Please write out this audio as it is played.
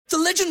The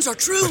legends are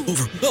true.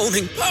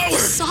 Overwhelming power!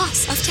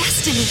 Sauce of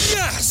destiny.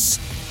 Yes!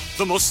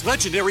 The most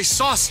legendary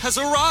sauce has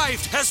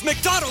arrived as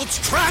McDonald's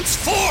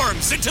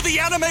transforms into the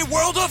anime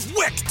world of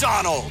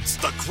WickDonald's.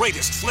 The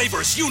greatest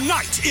flavors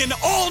unite in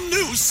all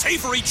new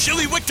savory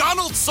chili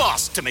McDonald's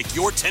sauce to make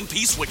your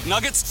 10-piece Wick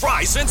Nuggets,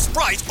 fries, and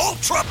Sprite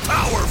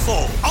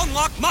ultra-powerful.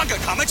 Unlock manga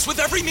comics with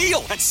every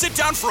meal and sit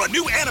down for a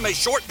new anime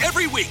short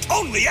every week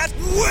only at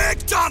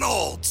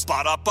WickDonald's.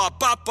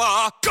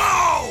 Ba-da-ba-ba-ba,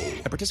 go!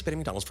 At participating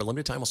McDonald's for a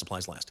limited time while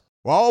supplies last.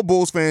 While all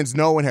Bulls fans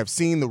know and have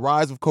seen the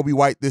rise of Coby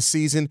White this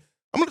season,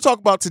 I'm going to talk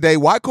about today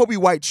why Coby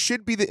White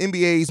should be the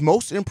NBA's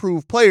most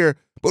improved player,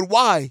 but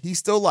why he's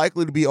still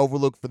likely to be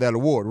overlooked for that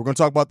award. We're going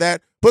to talk about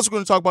that. Plus, we're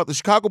going to talk about the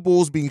Chicago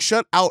Bulls being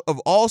shut out of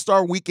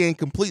All-Star Weekend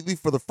completely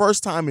for the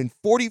first time in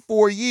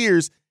 44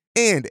 years,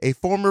 and a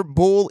former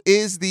Bull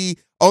is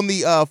on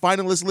the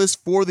finalist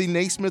list for the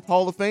Naismith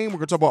Hall of Fame. We're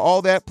going to talk about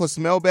all that, plus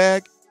the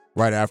mailbag,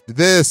 right after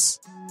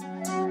this.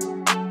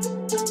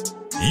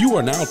 You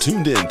are now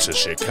tuned in to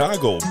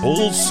Chicago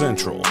Bulls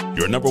Central,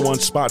 your number one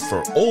spot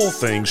for all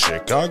things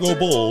Chicago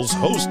Bulls,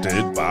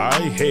 hosted by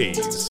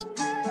Hayes.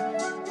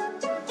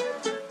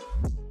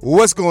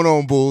 What's going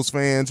on, Bulls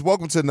fans?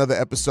 Welcome to another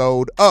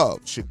episode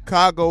of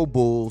Chicago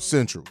Bulls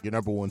Central, your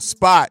number one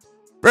spot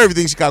for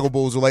everything Chicago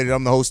Bulls related.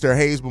 I'm the host there,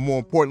 Hayes, but more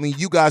importantly,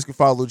 you guys can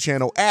follow the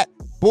channel at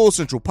Bulls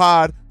Central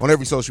Pod on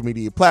every social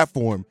media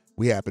platform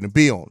we happen to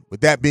be on. With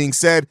that being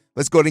said,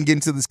 let's go ahead and get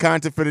into this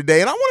content for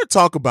today, and I want to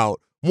talk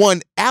about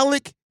one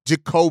Alec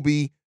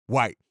Coby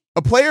White,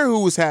 a player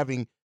who was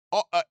having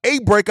a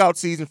breakout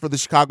season for the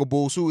Chicago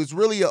Bulls, who is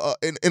really,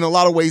 in a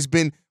lot of ways,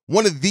 been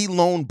one of the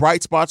lone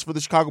bright spots for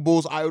the Chicago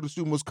Bulls. I would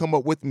assume was come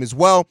up with him as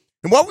well.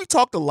 And while we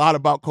talked a lot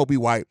about Coby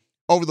White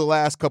over the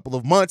last couple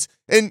of months,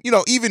 and,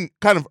 even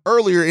kind of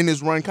earlier in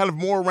his run, kind of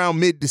more around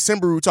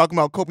mid-December, we were talking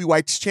about Coby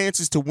White's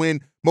chances to win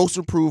Most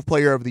Improved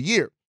Player of the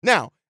Year.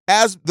 Now,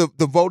 as the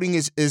voting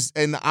is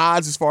and the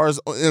odds as far as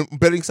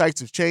betting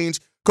sites have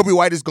changed, Coby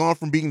White has gone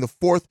from being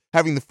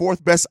having the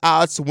fourth best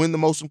odds to win the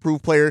Most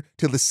Improved Player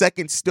to the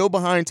second, still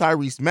behind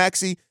Tyrese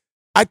Maxey.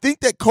 I think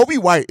that Coby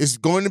White is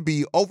going to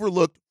be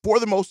overlooked for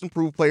the Most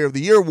Improved Player of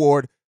the Year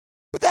award,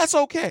 but that's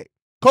okay.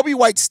 Coby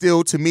White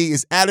still, to me,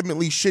 is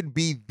adamantly should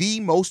be the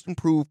Most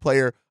Improved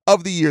Player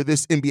of the Year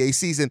this NBA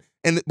season,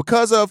 and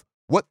because of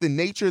what the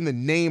nature and the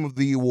name of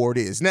the award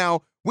is.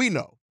 Now, we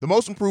know the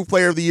Most Improved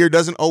Player of the Year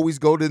doesn't always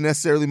go to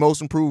necessarily Most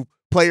Improved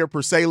Player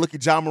per se. Look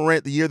at Ja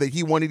Morant the year that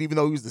he won it, even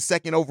though he was the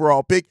second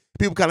overall pick.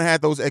 People kind of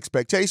had those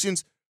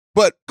expectations.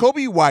 But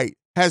Coby White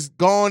has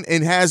gone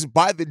and has,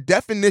 by the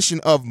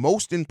definition of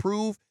most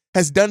improved,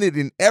 has done it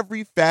in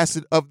every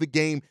facet of the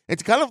game. And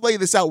to kind of lay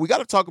this out, we got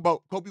to talk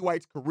about Coby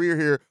White's career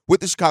here with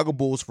the Chicago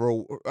Bulls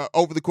for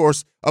over the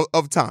course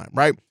of time,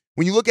 right?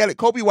 When you look at it,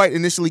 Coby White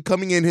initially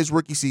coming in his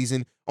rookie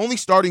season, only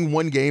starting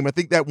one game. I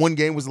think that one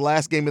game was the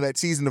last game of that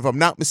season, if I'm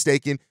not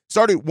mistaken.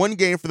 Started one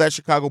game for that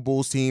Chicago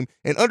Bulls team,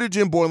 and under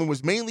Jim Boylen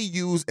was mainly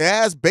used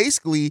as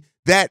basically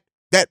that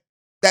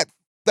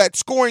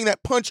scoring,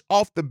 that punch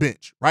off the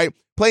bench, right?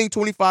 Playing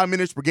 25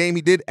 minutes per game.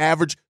 He did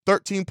average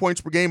 13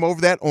 points per game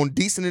over that on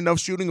decent enough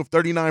shooting of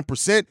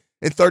 39%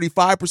 and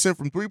 35%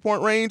 from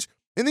three-point range.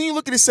 And then you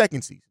look at his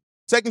second season.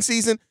 Second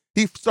season,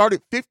 he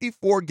started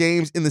 54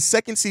 games in the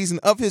second season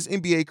of his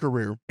NBA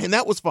career, and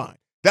that was fine.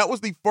 That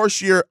was the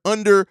first year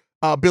under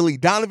Billy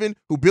Donovan,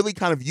 who Billy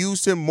kind of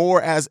used him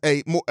more as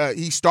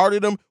he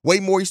started him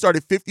way more. He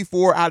started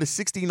 54 out of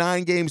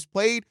 69 games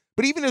played,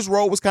 but even his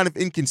role was kind of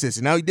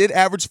inconsistent. Now, he did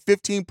average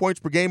 15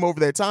 points per game over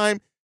that time.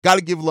 Got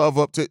to give love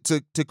up to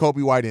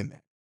Coby White in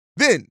that.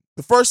 Then,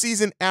 the first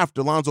season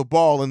after Lonzo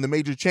Ball and the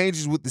major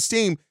changes with this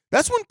team,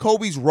 that's when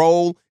Coby's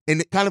role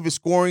and kind of his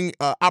scoring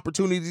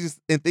opportunities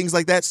and things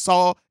like that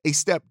saw a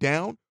step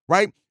down,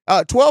 right?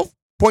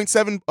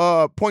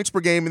 12.7 points per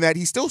game in that.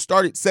 He still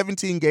started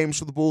 17 games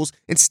for the Bulls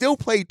and still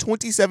played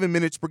 27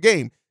 minutes per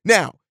game.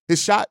 Now,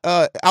 his shot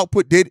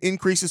output did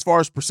increase as far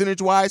as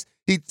percentage-wise.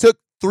 He took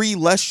 3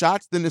 less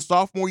shots than the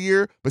sophomore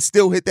year, but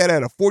still hit that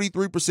at a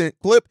 43%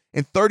 clip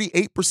and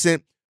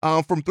 38%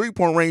 from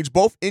three-point range,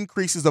 both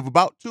increases of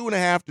about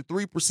 2.5 to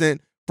 3%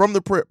 from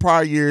the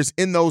prior years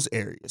in those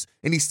areas.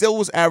 And he still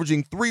was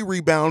averaging 3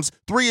 rebounds,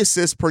 3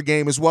 assists per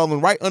game as well,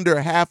 and right over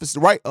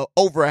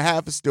a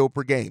half a steal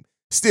per game.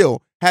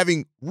 Still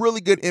having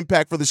really good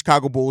impact for the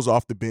Chicago Bulls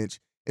off the bench.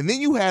 And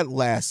then you had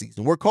last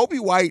season where Coby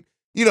White,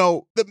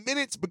 the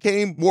minutes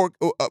became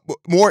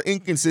more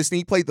inconsistent.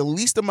 He played the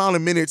least amount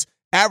of minutes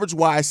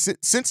average-wise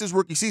since his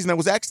rookie season. That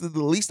was actually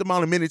the least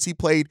amount of minutes he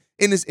played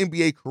in his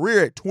NBA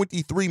career at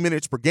 23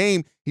 minutes per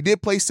game. He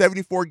did play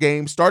 74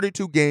 games, started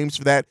 2 games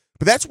for that.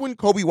 But that's when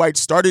Coby White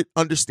started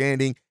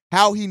understanding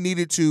how he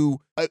needed to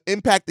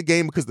impact the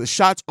game because the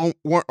shots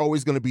weren't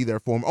always going to be there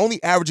for him.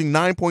 Only averaging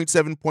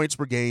 9.7 points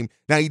per game.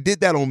 Now, he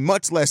did that on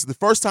much less. The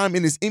first time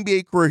in his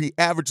NBA career, he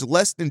averaged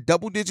less than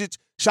double-digit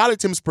shot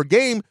attempts per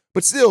game,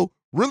 but still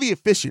really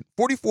efficient.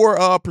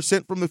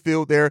 44% from the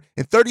field there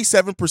and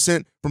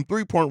 37% from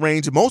three-point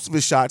range. And most of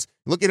his shots,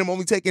 look at him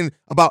only taking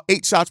about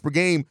 8 shots per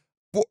game.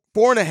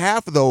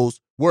 4.5 of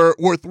those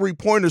were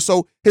three-pointers.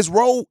 So his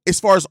role as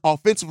far as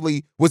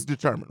offensively was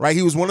determined, right?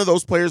 He was one of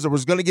those players that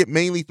was going to get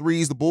mainly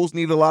threes. The Bulls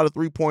needed a lot of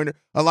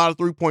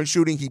three-point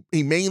shooting.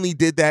 He mainly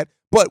did that.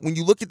 But when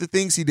you look at the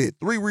things he did,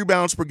 3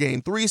 rebounds per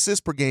game, 3 assists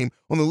per game,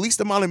 on the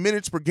least amount of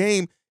minutes per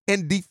game,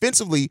 and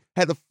defensively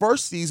had the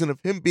first season of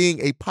him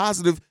being a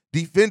positive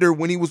defender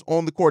when he was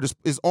on the court.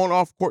 His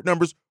on-off court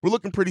numbers were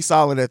looking pretty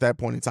solid at that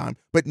point in time,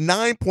 but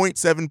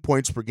 9.7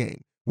 points per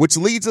game, which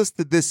leads us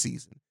to this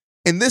season.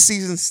 And this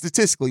season,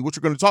 statistically, which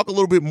we're going to talk a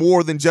little bit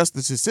more than just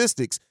the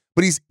statistics,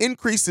 but he's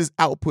increased his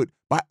output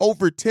by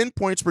over 10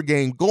 points per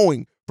game,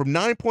 going from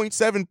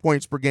 9.7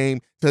 points per game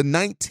to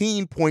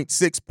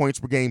 19.6 points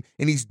per game,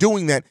 and he's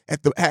doing that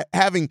at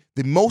having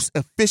the most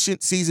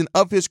efficient season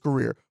of his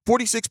career.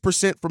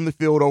 46% from the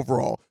field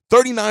overall,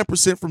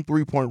 39% from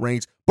three-point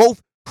range,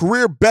 both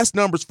career best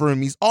numbers for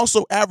him. He's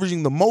also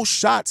averaging the most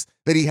shots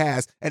that he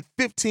has at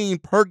 15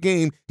 per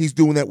game. He's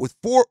doing that with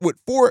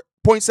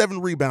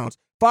 4.7 rebounds,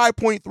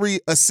 5.3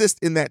 assists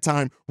in that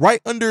time,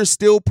 right under a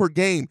steal per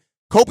game.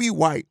 Coby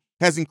White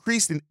has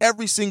increased in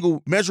every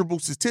single measurable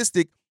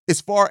statistic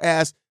as far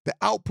as the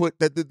output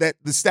that the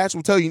stats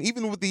will tell you. And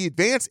even with the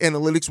advanced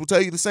analytics will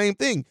tell you the same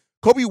thing.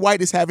 Coby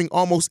White is having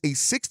almost a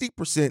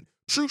 60%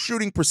 true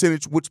shooting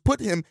percentage, which put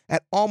him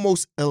at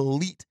almost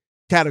elite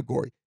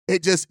category.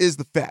 It just is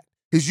the fact.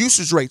 His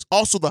usage rate's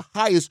also the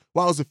highest,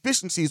 while his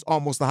efficiency is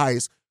almost the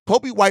highest.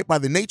 Coby White, by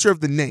the nature of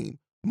the name,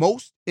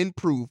 most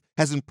improved,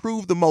 has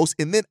improved the most.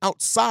 And then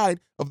outside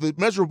of the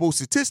measurable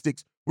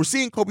statistics, we're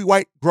seeing Coby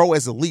White grow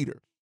as a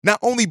leader. Not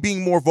only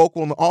being more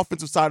vocal on the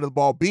offensive side of the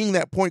ball, being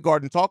that point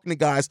guard and talking to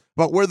guys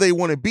about where they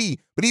want to be,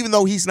 but even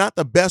though he's not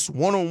the best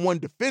one-on-one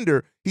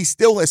defender, he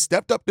still has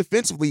stepped up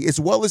defensively as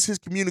well as his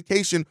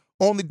communication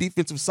on the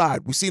defensive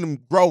side. We've seen him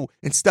grow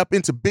and step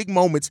into big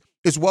moments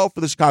as well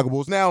for the Chicago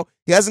Bulls. Now,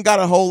 he hasn't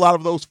got a whole lot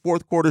of those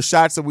fourth quarter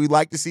shots that we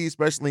like to see,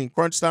 especially in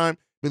crunch time.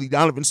 Billy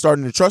Donovan's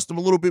starting to trust him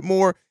a little bit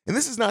more. And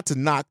this is not to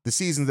knock the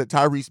seasons that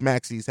Tyrese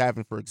Maxey is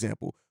having, for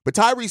example. But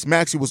Tyrese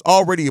Maxey was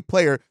already a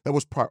player that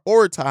was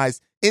prioritized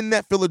in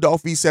that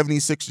Philadelphia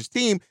 76ers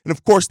team. And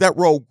of course, that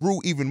role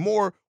grew even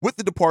more with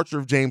the departure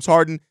of James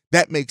Harden.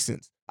 That makes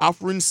sense.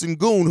 Alfred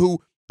Sengun, who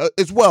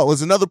as well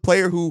is another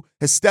player who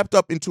has stepped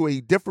up into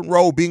a different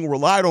role, being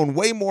relied on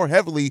way more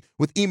heavily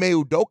with Ime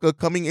Udoka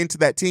coming into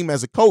that team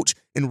as a coach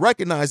and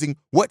recognizing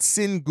what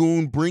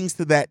Sengun brings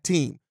to that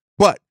team.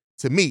 But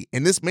to me,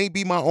 and this may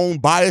be my own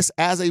bias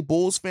as a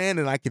Bulls fan,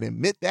 and I can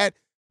admit that,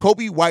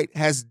 Coby White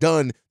has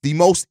done the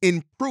most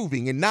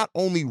improving in not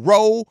only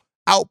role,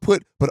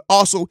 output, but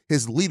also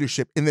his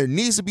leadership. And there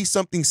needs to be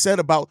something said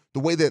about the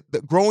way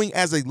that growing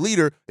as a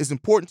leader is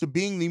important to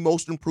being the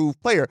most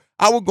improved player.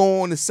 I would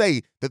go on to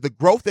say that the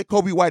growth that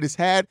Coby White has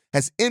had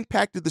has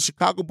impacted the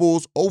Chicago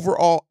Bulls'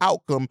 overall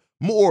outcome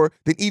more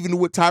than even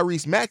with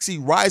Tyrese Maxey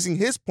rising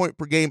his point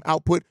per game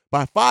output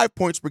by 5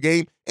 points per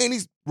game. And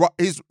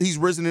he's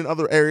risen in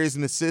other areas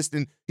and assists,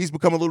 and he's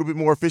become a little bit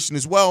more efficient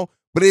as well.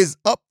 But it is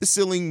up the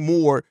ceiling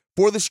more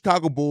for the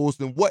Chicago Bulls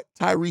than what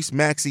Tyrese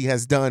Maxey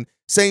has done.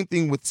 Same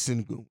thing with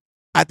Sengun.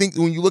 I think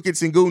when you look at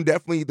Sengun,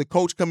 definitely the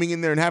coach coming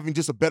in there and having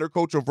just a better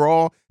coach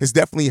overall has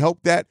definitely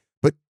helped that.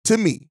 But to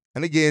me,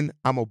 and again,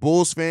 I'm a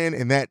Bulls fan,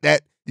 and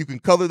that you can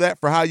color that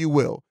for how you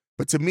will.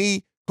 But to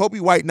me, Coby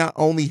White not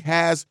only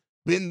has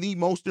been the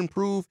most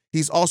improved,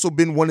 he's also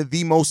been one of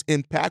the most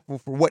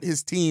impactful for what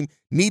his team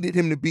needed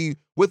him to be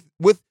with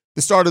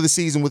the start of the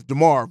season with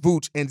DeMar,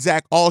 Vooch, and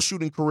Zach all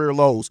shooting career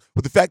lows.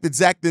 With the fact that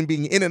Zach then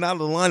being in and out of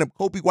the lineup,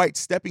 Coby White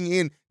stepping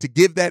in to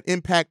give that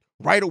impact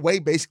right away,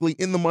 basically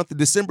in the month of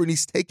December, and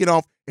he's taken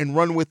off and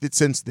run with it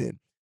since then.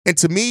 And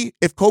to me,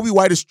 if Coby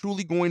White is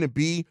truly going to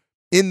be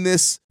in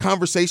this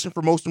conversation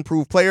for most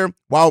improved player,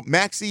 while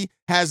Maxey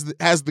has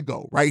the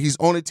go, right? He's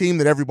on a team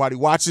that everybody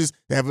watches.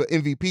 They have an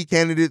MVP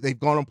candidate. They've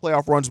gone on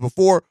playoff runs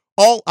before.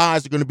 All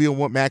eyes are going to be on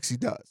what Maxey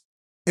does.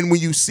 And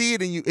when you see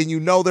it and you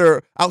know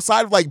they're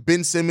outside of like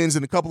Ben Simmons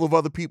and a couple of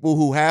other people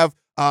who have,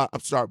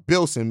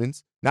 Bill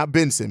Simmons, not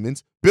Ben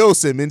Simmons, Bill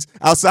Simmons,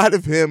 outside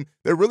of him,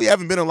 there really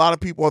haven't been a lot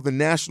of people on the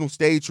national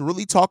stage to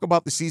really talk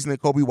about the season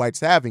that Coby White's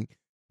having.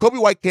 Coby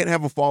White can't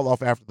have a fall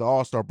off after the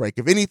All-Star break.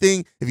 If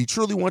anything, if he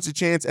truly wants a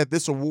chance at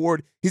this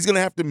award, he's going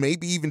to have to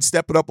maybe even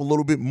step it up a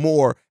little bit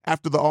more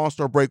after the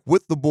All-Star break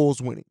with the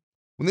Bulls winning.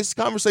 When this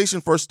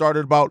conversation first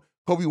started about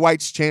Coby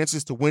White's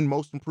chances to win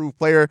most improved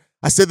player,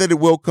 I said that it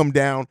will come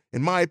down,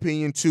 in my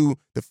opinion, to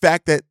the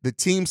fact that the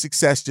team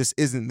success just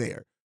isn't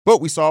there. But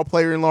we saw a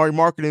player in Lauri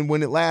Markkanen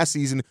win it last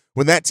season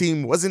when that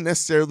team wasn't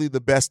necessarily the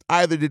best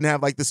either, didn't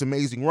have like this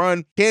amazing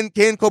run. Can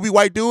Coby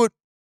White do it?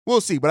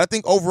 We'll see. But I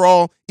think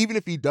overall, even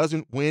if he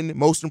doesn't win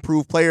most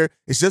improved player,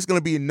 it's just going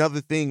to be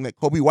another thing that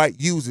Coby White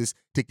uses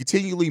to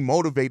continually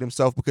motivate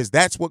himself, because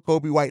that's what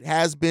Coby White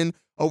has been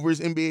over his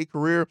NBA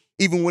career.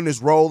 Even when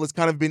his role has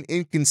kind of been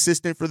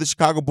inconsistent for the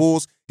Chicago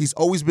Bulls, he's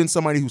always been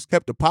somebody who's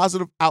kept a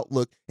positive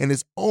outlook and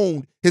has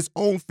owned his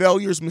own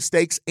failures,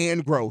 mistakes,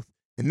 and growth.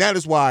 And that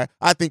is why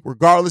I think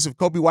regardless if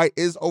Coby White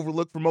is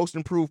overlooked for most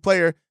improved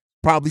player,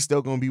 probably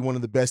still going to be one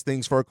of the best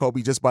things for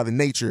Coby just by the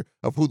nature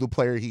of who the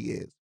player he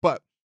is.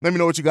 But let me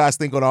know what you guys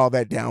think on all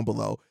that down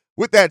below.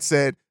 With that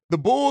said, the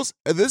Bulls,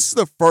 this is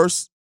the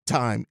first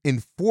time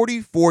in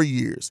 44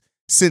 years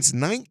since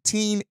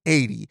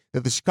 1980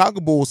 that the Chicago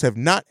Bulls have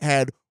not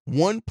had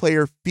one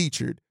player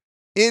featured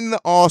in the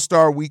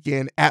All-Star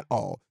weekend at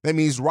all. That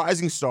means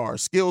rising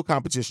stars, skill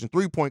competition,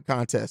 three-point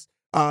contest,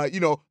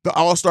 the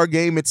All-Star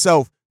game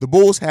itself. The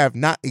Bulls have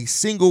not a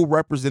single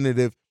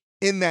representative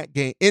in that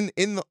game, in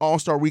the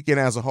All-Star weekend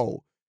as a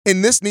whole.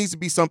 And this needs to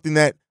be something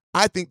that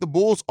I think the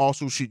Bulls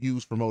also should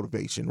use for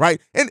motivation, right?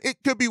 And it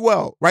could be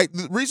right?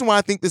 The reason why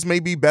I think this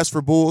may be best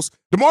for Bulls,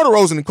 DeMar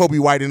DeRozan and Coby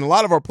White and a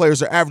lot of our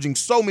players are averaging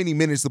so many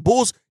minutes. The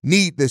Bulls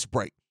need this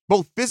break,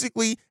 both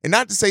physically, and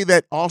not to say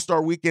that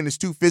All-Star weekend is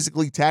too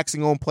physically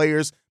taxing on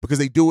players because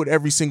they do it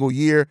every single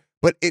year.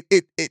 But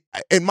it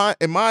in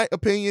my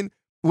opinion,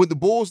 with the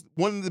Bulls,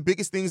 one of the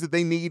biggest things that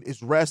they need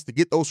is rest, to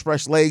get those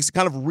fresh legs, to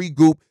kind of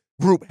regroup,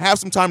 have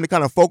some time to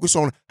kind of focus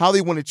on how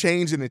they want to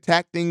change and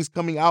attack things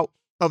coming out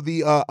of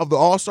the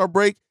All-Star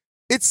break.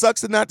 It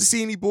sucks not to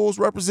see any Bulls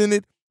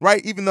represented,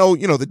 right? Even though,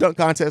 the dunk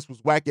contest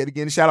was whack yet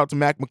again. Shout out to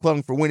Mac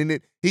McClung for winning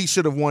it. He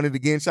should have won it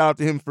again. Shout out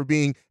to him for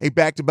being a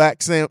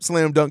back-to-back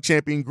slam dunk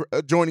champion,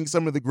 joining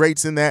some of the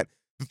greats in that.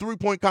 The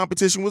three-point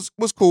competition was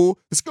cool.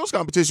 The skills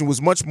competition was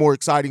much more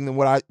exciting than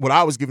what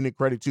I was giving it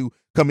credit to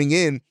coming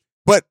in.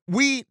 But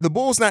the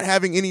Bulls not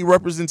having any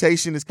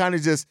representation is kind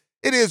of just,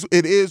 it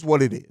is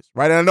what it is,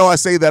 right? And I know I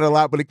say that a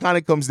lot, but it kind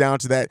of comes down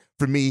to that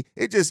for me.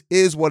 It just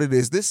is what it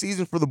is. This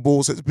season for the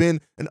Bulls has been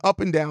an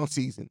up and down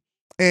season.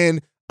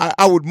 And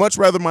I would much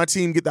rather my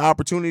team get the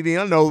opportunity.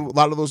 I know a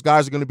lot of those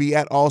guys are going to be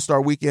at All-Star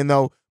weekend,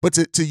 though, but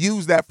to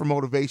use that for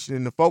motivation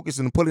and to focus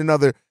and to put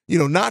another,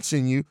 notch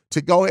in you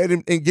to go ahead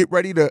and get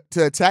ready to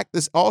attack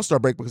this All-Star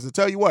break. Because I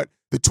tell you what,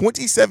 the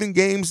 27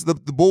 games the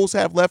Bulls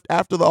have left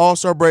after the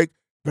All-Star break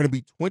are going to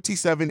be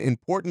 27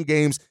 important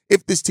games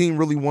if this team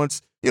really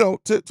wants,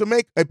 to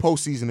make a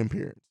postseason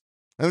appearance.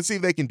 And let's see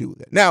if they can do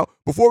that. Now,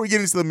 before we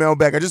get into the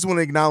mailbag, I just want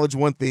to acknowledge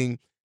one thing.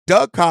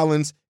 Doug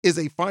Collins is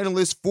a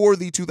finalist for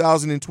the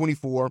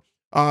 2024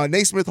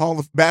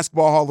 Naismith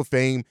Basketball Hall of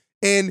Fame,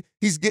 and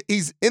he's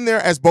in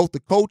there as both the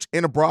coach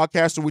and a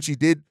broadcaster, which he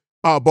did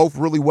both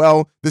really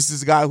well. This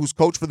is a guy who's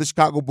coached for the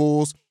Chicago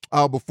Bulls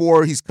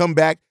before he's come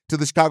back to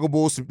the Chicago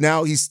Bulls.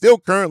 Now he's still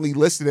currently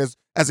listed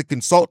as a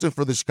consultant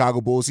for the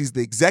Chicago Bulls. He's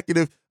the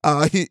executive,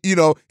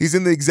 he's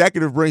in the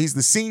executive branch. He's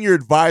the senior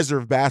advisor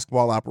of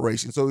basketball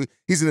operations. So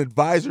he's an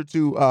advisor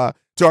to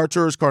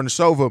Arturas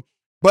Karnisovas.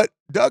 But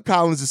Doug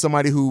Collins is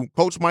somebody who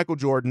coached Michael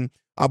Jordan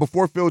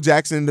before Phil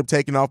Jackson ended up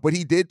taking off, but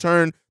he did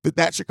turn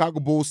that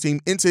Chicago Bulls team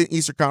into an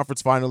Eastern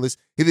Conference finalist.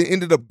 He then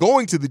ended up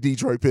going to the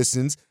Detroit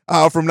Pistons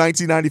from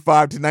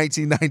 1995 to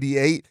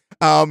 1998.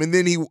 And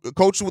then he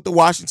coached with the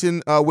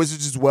Washington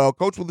Wizards as well,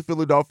 coached with the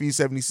Philadelphia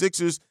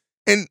 76ers.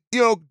 And,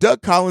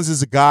 Doug Collins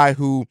is a guy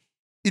who,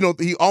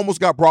 he almost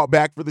got brought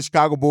back for the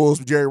Chicago Bulls,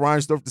 but Jerry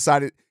Reinsdorf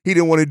decided he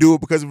didn't want to do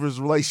it because of his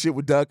relationship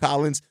with Doug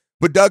Collins.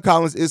 But Doug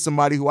Collins is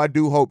somebody who I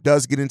do hope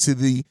does get into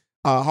the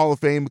Hall of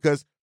Fame,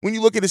 because when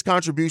you look at his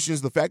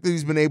contributions, the fact that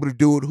he's been able to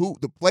do it,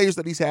 the players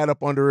that he's had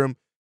up under him,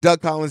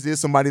 Doug Collins is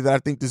somebody that I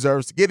think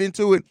deserves to get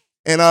into it.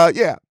 And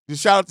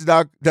just shout out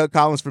to Doug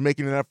Collins for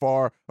making it that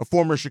far, a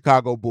former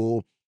Chicago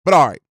Bull. But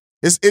all right,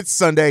 it's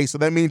Sunday, so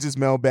that means it's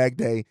mailbag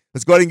day.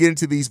 Let's go ahead and get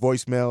into these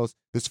voicemails.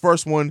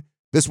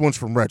 This one's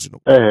from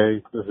Reginald.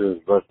 Hey, this is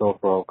Reginald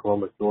from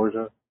Columbus,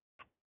 Georgia.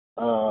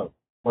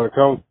 When it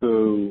comes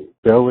to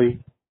Billy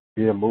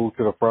being moved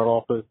to the front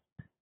office,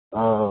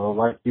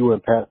 like you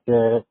and Pat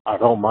said, I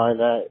don't mind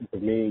that. For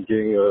me,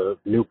 getting a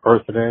new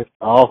person in.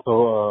 I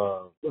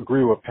also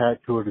agree with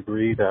Pat to a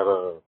degree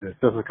that the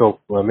assistant coach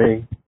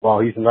Fleming, while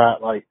he's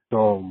not like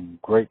some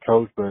great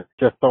coach, but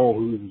just someone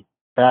who's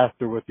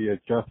faster with the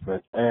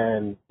adjustments.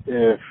 And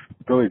if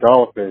Billy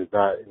Donovan is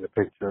not in the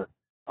picture,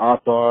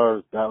 odds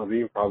are Zach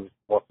LaVine probably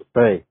wants to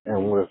stay.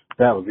 And with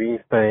Zach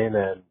LaVine staying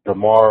and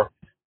DeMar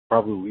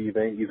probably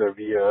leaving either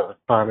via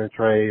sign and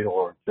trade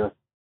or just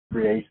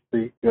free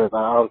agency, because I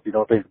honestly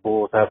don't think the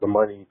Bulls have the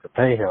money to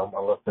pay him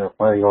unless they're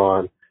planning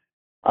on,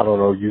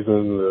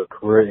 using the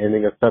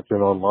career-ending exception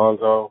on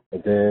Lonzo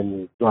and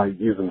then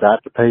using that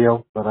to pay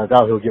him. But I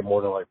doubt he'll get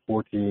more than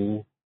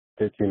 $14,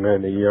 $15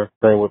 million a year.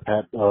 Same with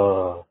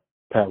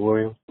Pat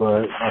Williams.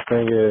 But my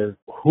thing is,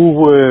 who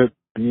would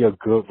be a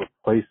good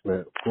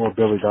replacement for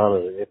Billy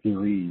Donovan if he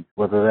leaves?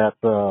 Whether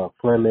that's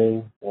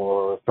Fleming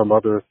or some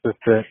other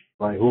assistant,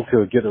 who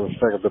could get the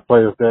respect of the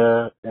players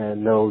there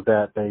and know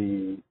that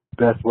the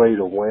best way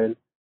to win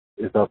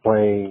is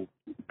playing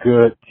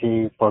good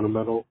team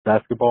fundamental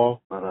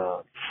basketball.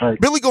 But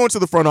Billy going to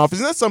the front office,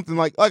 and that's something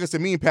like I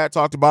said, me and Pat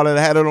talked about it.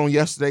 I had it on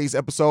yesterday's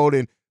episode,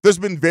 and there's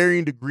been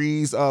varying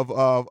degrees of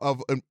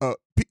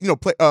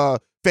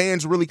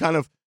fans really kind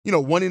of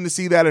wanting to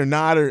see that or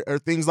not, or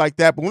things like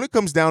that. But when it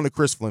comes down to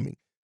Chris Fleming,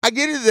 I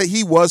get it that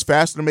he was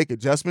faster to make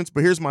adjustments,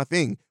 but here's my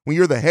thing: when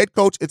you're the head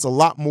coach, it's a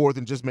lot more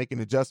than just making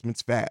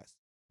adjustments fast,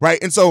 right?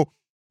 And so,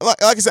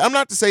 like I said, I'm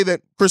not to say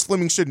that Chris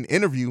Fleming shouldn't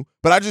interview,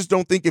 but I just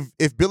don't think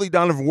if Billy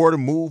Donovan were to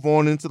move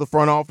on into the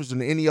front office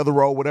or any other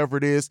role, whatever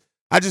it is,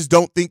 I just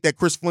don't think that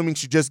Chris Fleming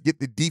should just get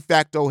the de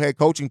facto head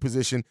coaching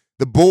position.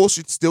 The Bulls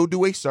should still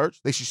do a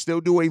search. They should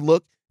still do a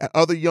look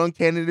other young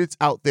candidates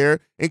out there,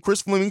 and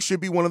Chris Fleming should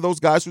be one of those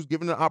guys who's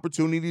given an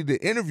opportunity to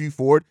interview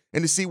for it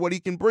and to see what he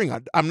can bring.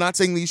 I'm not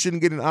saying that he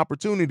shouldn't get an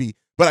opportunity,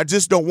 but I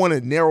just don't want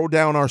to narrow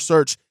down our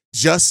search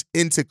just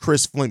into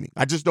Chris Fleming.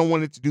 I just don't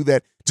want it to do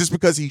that just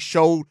because he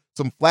showed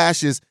some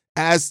flashes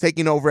as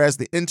taking over as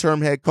the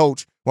interim head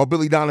coach while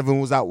Billy Donovan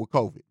was out with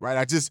COVID, right?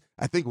 I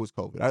think it was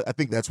COVID. I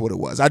think that's what it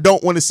was. I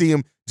don't want to see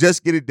him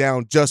just get it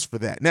down just for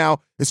that. Now,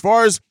 as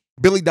far as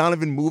Billy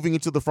Donovan moving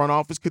into the front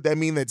office, could that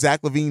mean that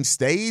Zach LaVine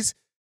stays?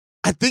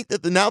 I think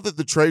that now that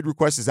the trade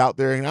request is out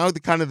there and now the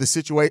kind of the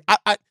situation,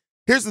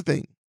 here's the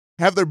thing.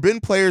 Have there been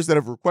players that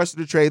have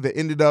requested a trade that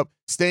ended up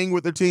staying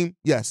with their team?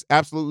 Yes,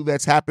 absolutely.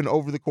 That's happened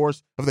over the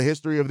course of the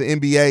history of the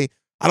NBA.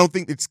 I don't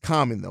think it's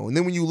common, though. And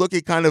then when you look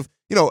at kind of,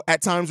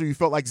 at times where you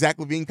felt like Zach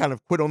LaVine kind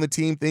of quit on the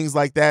team, things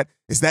like that,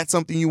 is that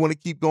something you want to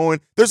keep going?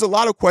 There's a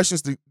lot of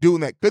questions to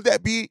doing that. Could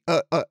that be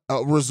a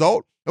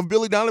result of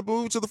Billy Donovan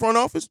moving to the front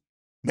office?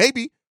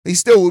 Maybe. He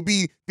still would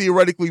be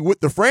theoretically with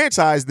the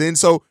franchise then.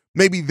 So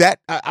maybe that,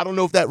 I don't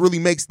know if that really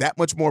makes that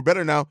much more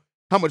better. Now,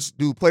 how much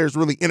do players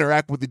really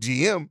interact with the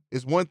GM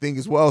is one thing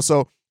as well.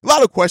 So a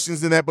lot of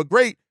questions in that, but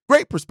great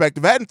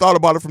perspective. I hadn't thought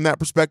about it from that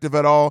perspective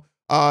at all,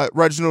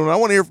 Reginald. And I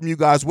want to hear from you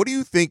guys. What do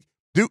you think?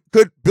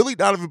 Could Billy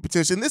Donovan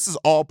potentially, and this is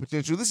all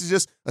potential, this is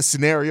just a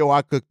scenario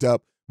I cooked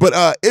up,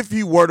 but if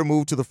he were to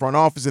move to the front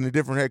office and a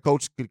different head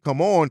coach could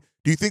come on,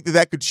 do you think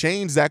that could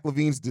change Zach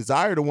LaVine's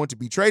desire to want to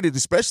be traded,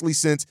 especially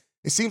since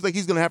it seems like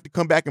he's going to have to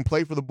come back and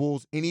play for the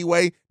Bulls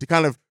anyway to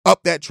kind of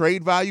up that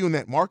trade value and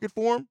that market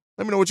for him?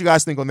 Let me know what you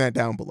guys think on that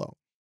down below.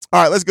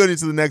 All right, let's go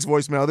into the next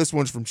voicemail. This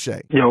one's from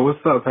Shay. Yo, what's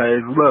up,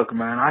 Hayes? Look,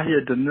 man, I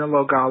hear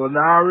Danilo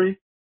Gallinari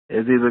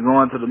is either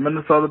going to the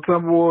Minnesota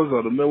Timberwolves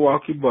or the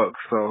Milwaukee Bucks.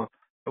 So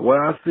the way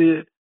I see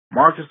it,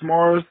 Marcus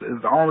Morris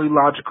is the only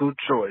logical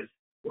choice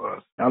for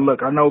us. Now,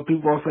 look, I know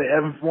people going to say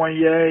Evan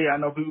Fournier. I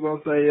know people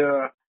going to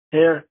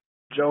say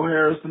Joe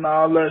Harris and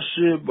all that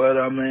shit, but,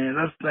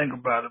 let's think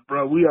about it,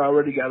 bro. We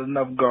already got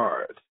enough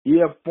guards.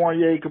 Yeah,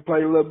 Fournier can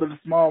play a little bit of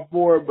small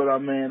forward, but,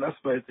 let's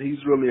face it,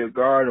 he's really a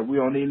guard, and we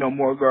don't need no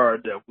more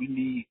guard depth. We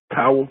need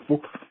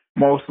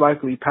most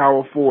likely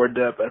power forward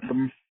depth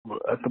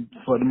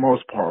for the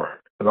most part.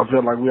 Because I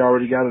feel like we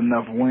already got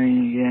enough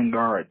wing and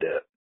guard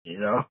depth,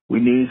 We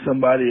need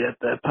somebody at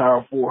that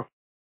power forward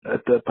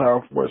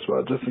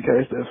spot, just in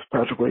case if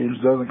Patrick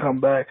Williams doesn't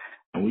come back.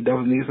 And we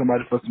definitely need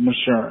somebody for some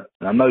insurance.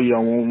 And I know you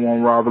don't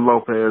want Robert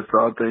Lopez, so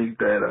I think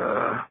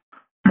that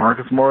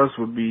Marcus Morris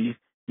he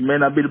may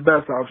not be the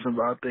best option,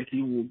 but I think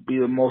he will be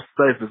the most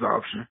safest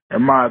option,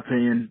 in my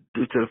opinion,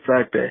 due to the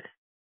fact that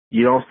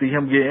you don't see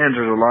him get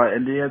injured a lot.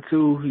 And then,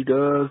 too, he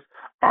does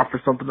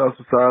offer something else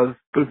besides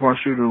three-point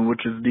shooting,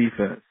 which is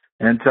defense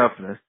and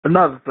toughness.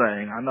 Another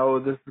thing, I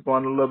know this is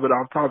going a little bit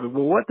off topic,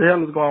 but what the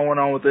hell is going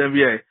on with the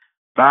NBA?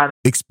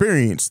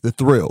 Experience the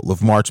thrill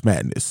of March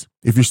Madness.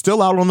 If you're still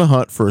out on the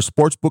hunt for a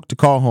sports book to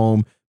call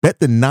home, bet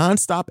the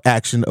nonstop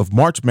action of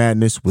March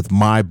Madness with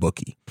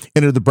MyBookie.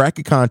 Enter the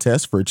bracket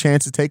contest for a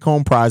chance to take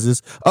home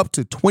prizes up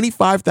to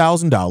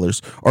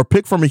 $25,000 or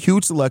pick from a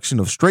huge selection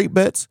of straight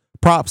bets,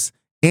 props,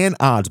 and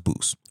odds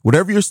boosts.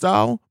 Whatever your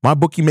style,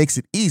 MyBookie makes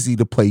it easy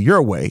to play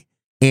your way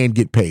and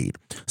get paid.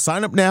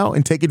 Sign up now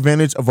and take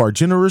advantage of our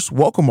generous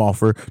welcome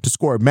offer to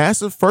score a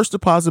massive first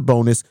deposit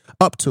bonus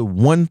up to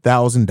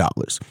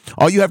 $1,000.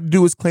 All you have to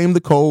do is claim the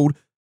code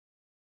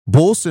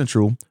Bull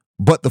Central,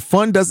 but the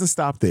fun doesn't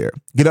stop there.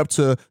 Get up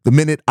to the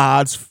minute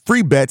odds,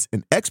 free bets,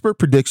 and expert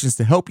predictions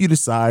to help you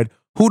decide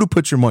who to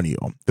put your money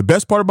on. The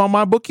best part about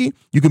MyBookie,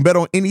 you can bet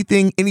on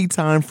anything,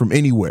 anytime, from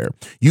anywhere.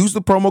 Use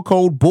the promo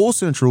code Bull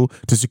Central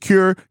to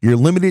secure your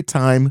limited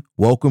time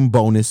welcome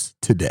bonus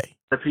today.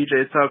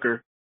 PJ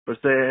Tucker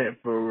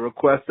for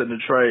requesting the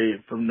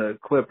trade from the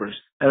Clippers.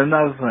 And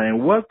another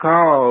thing, what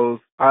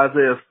caused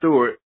Isaiah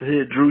Stewart to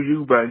hit Drew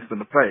Eubanks in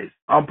the face?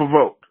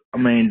 Unprovoked.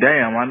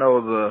 Damn, I know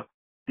the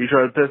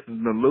Detroit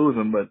Pistons been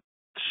losing, but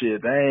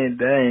shit, they ain't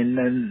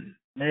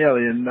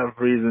nearly enough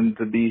reason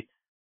to be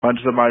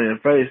punching somebody in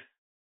the face,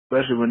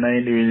 especially when they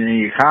ain't even in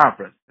your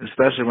conference,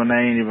 especially when they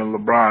ain't even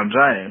LeBron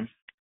James.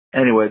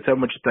 Anyway, tell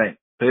me what you think.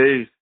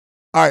 Peace.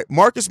 All right,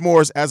 Marcus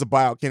Morris as a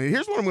buyout candidate.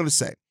 Here's what I'm going to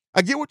say.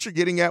 I get what you're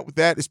getting at with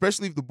that,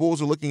 especially if the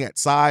Bulls are looking at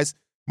size.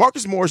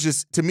 Marcus Morris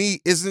just, to me,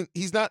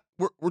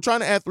 we're trying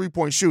to add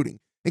three-point shooting.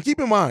 And keep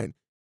in mind,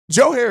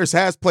 Joe Harris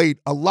has played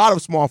a lot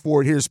of small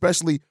forward here,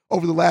 especially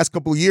over the last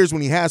couple of years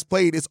when he has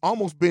played. It's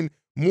almost been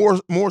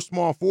more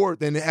small forward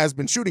than it has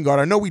been shooting guard.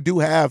 I know we do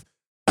have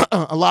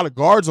a lot of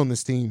guards on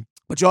this team,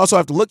 but you also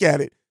have to look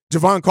at it.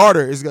 Javon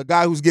Carter is a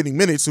guy who's getting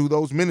minutes, who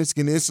those minutes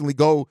can instantly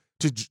go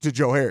to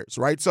Joe Harris,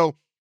 right? So,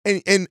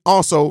 and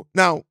also,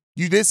 now,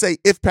 you did say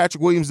if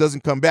Patrick Williams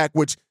doesn't come back,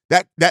 which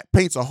that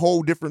paints a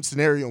whole different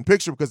scenario and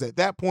picture, because at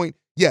that point,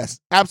 yes,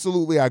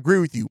 absolutely, I agree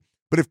with you.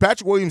 But if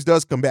Patrick Williams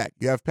does come back,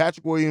 you have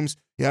Patrick Williams,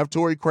 you have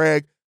Torrey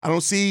Craig. I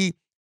don't see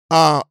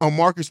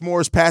Marcus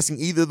Morris passing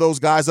either of those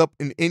guys up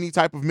in any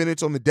type of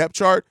minutes on the depth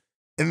chart.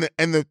 And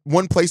the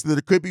one place that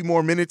there could be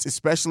more minutes,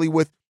 especially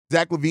with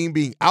Zach LaVine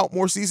being out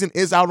more season,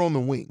 is out on the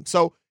wing.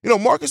 So,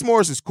 Marcus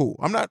Morris is cool.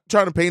 I'm not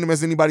trying to paint him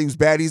as anybody who's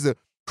bad. He's a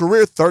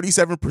career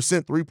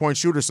 37% three-point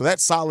shooter, so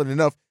that's solid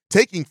enough,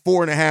 taking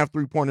 4.5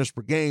 three-pointers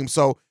per game.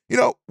 So,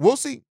 we'll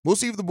see. We'll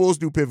see if the Bulls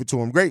do pivot to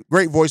him. Great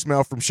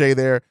voicemail from Shay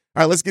there.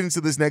 All right, let's get into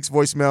this next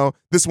voicemail.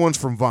 This one's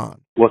from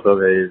Vaughn. What's up,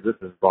 A's? This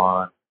is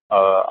Vaughn.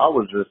 I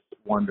was just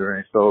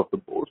wondering, so if the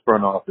Bulls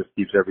front office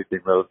keeps everything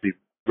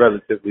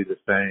relatively the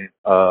same,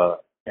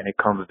 and it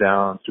comes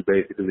down to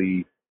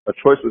basically a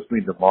choice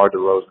between DeMar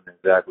DeRozan and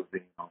Zach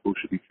LaVine on who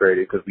should be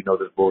traded, because we know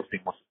this Bulls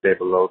team wants to stay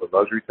below the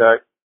luxury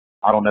tax.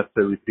 I don't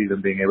necessarily see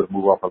them being able to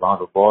move off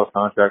Alonzo Ball's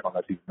contract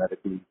unless he's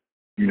medically,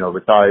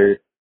 retired.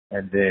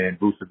 And then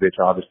Vucevic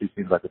obviously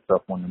seems like a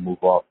tough one to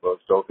move off of.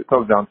 So if it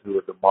comes down to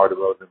a DeMar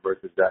DeRozan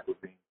versus Zach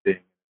LaVine thing,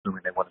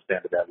 assuming they want to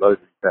stand to that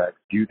luxury tax,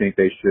 do you think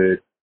they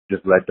should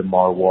just let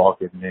DeMar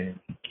walk and then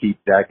keep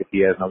Zach if he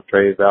has no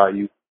trade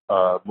value,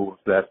 move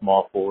to that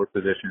small forward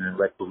position and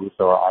let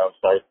Caruso or Io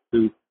Sykes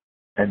too,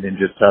 and then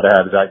just try to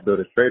have Zach build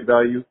his trade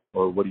value?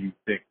 Or what do you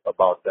think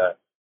about that?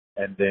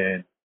 And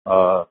then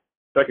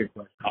second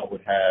question I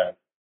would have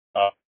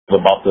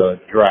about the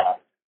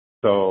draft.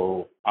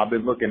 So I've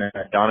been looking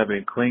at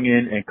Donovan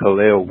Clingan and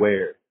Khalil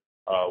Ware.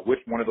 Which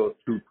one of those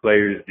two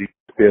players do you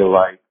feel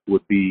like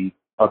would be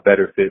a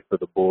better fit for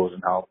the Bulls,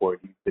 and how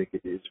important do you think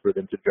it is for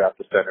them to draft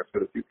a center for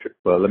the future?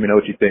 But let me know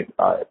what you think.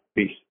 All right,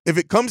 peace. If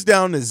it comes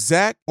down to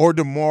Zach or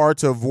DeMar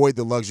to avoid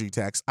the luxury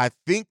tax, I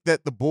think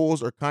that the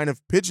Bulls are kind of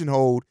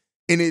pigeonholed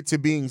in it to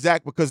being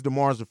Zach because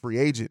DeMar's a free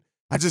agent.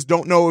 I just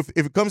don't know if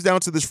it comes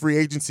down to this free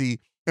agency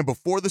and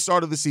before the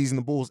start of the season,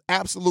 the Bulls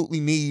absolutely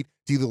need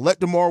to either let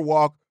DeMar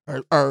walk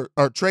or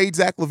trade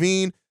Zach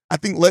LaVine. I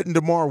think letting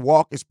DeMar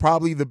walk is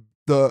probably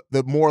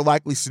the more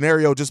likely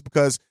scenario, just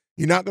because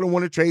you're not going to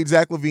want to trade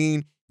Zach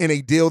LaVine in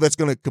a deal that's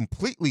going to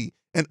completely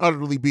and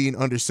utterly be an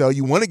undersell.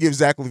 You want to give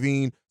Zach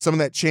LaVine some of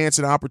that chance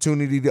and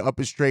opportunity to up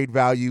his trade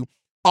value.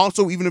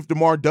 Also, even if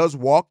DeMar does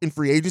walk in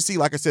free agency,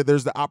 like I said,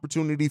 there's the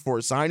opportunity for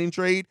a sign and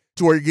trade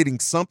to where you're getting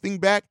something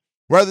back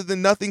rather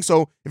than nothing.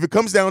 So if it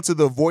comes down to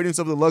the avoidance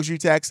of the luxury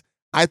tax,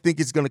 I think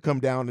it's going to come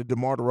down to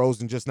DeMar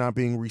DeRozan just not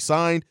being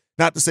re-signed.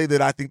 Not to say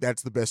that I think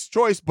that's the best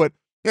choice, but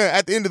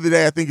at the end of the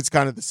day, I think it's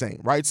kind of the same,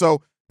 right?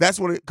 So that's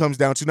what it comes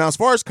down to. Now, as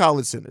far as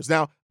college centers,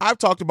 now I've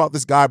talked about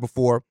this guy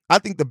before. I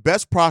think the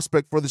best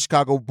prospect for the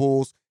Chicago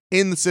Bulls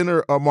in the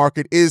center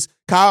market is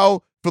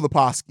Kyle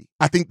Filipowski.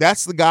 I think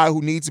that's the guy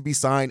who needs to be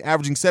signed,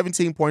 averaging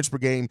 17 points per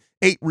game,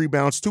 8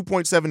 rebounds,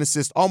 2.7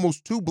 assists,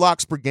 almost 2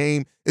 blocks per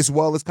game, as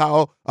well as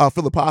Kyle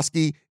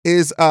Filipowski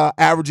is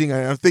averaging,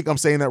 I think I'm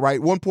saying that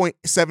right,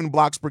 1.7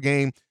 blocks per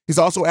game. He's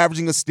also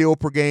averaging a steal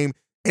per game.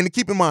 And to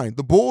keep in mind,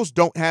 the Bulls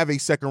don't have a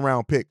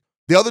second-round pick.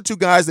 The other two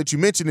guys that you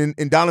mentioned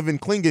in Donovan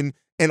Clingan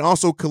and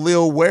also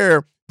Khalil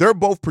Ware, they're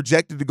both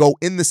projected to go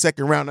in the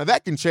second round. Now,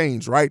 that can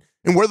change, right?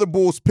 And where the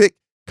Bulls pick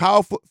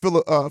Kyle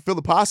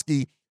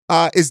Filipowski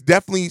is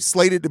definitely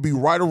slated to be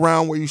right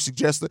around where you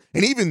suggested.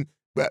 And even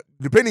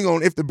depending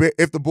on if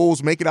the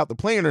Bulls make it out the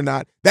play-in or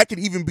not, that could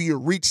even be a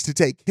reach to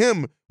take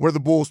him where the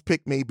Bulls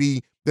pick may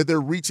be, that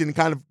they're reaching,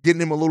 kind of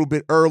getting him a little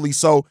bit early.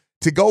 So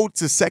to go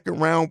to second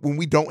round when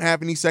we don't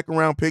have any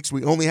second-round picks,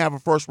 we only have a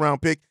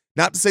first-round pick.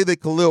 Not to say that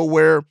Khalil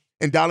Ware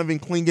and Donovan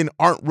Clingan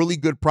aren't really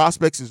good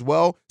prospects as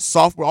well.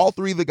 Sophomore, all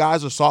three of the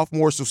guys are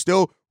sophomores, so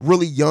still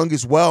really young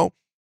as well.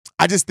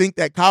 I just think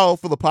that Kyle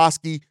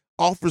Filipowski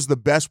offers the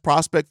best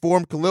prospect for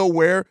him. Khalil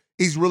Ware,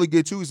 he's really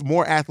good too. He's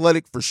more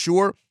athletic for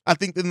sure, I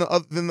think, than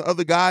the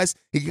other guys.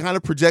 He kind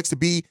of projects to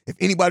be, if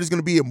anybody's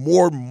going to be a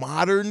more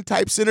modern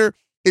type center,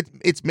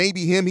 it's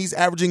maybe him. He's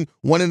averaging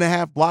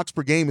 1.5 blocks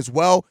per game as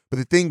well. But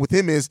the thing with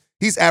him is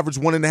he's averaged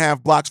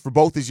 1.5 blocks for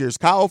both his years.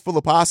 Kyle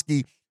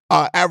Filipowski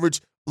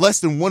averaged less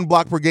than 1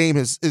 block per game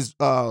his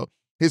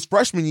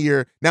freshman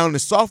year. Now in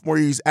his sophomore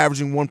year, he's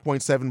averaging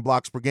 1.7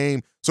 blocks per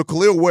game. So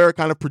Khalil Ware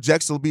kind of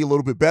projects to be a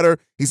little bit better.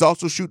 He's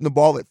also shooting the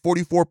ball at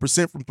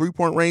 44% from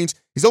three-point range.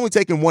 He's only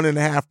taking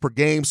 1.5 per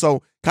game,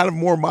 so kind of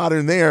more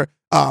modern there.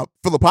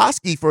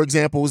 Filipowski, for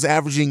example, is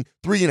averaging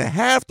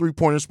 3.5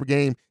 three-pointers per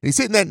game, and he's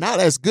hitting that not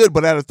as good,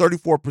 but at a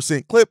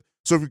 34% clip.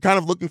 So if you're kind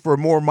of looking for a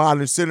more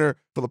modern center,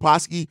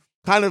 Filipowski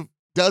kind of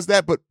does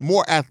that, but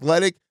more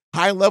athletic,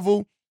 high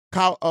level.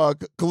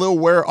 Khalil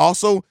Ware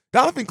also.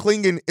 Donovan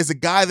Clingan is a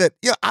guy that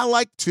I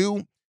like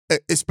too,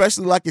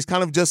 especially like he's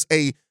kind of just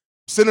a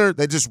center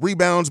that just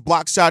rebounds,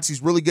 blocks shots.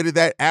 He's really good at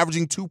that,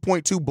 averaging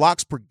 2.2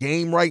 blocks per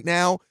game right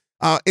now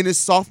in his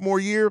sophomore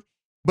year.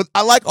 But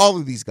I like all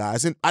of these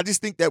guys, and I just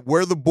think that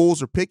where the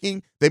Bulls are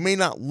picking, they may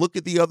not look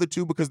at the other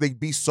two because they'd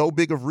be so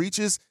big of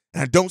reaches,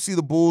 and I don't see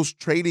the Bulls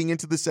trading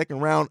into the second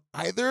round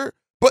either,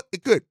 but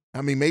it could.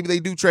 I mean, maybe they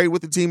do trade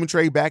with the team and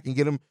trade back and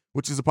get them,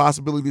 which is a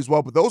possibility as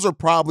well, but those are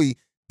probably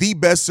the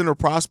best center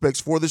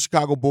prospects for the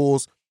Chicago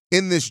Bulls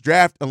in this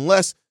draft,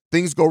 unless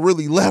things go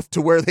really left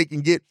to where they can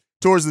get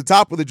towards the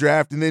top of the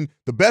draft. And then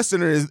the best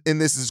center in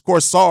this is, of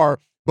course, Sarr,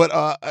 but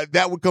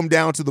that would come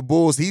down to the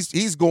Bulls.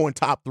 He's going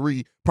top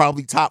 3,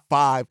 probably top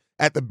 5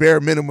 at the bare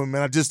minimum,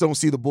 and I just don't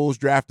see the Bulls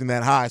drafting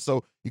that high.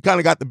 So you kind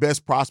of got the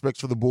best prospects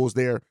for the Bulls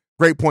there.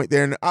 Great point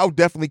there, and I'll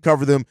definitely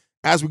cover them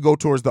as we go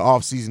towards the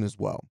offseason as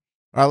well.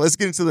 All right, let's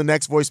get into the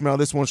next voicemail.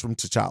 This one's from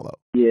T'Challa.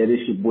 Yeah, this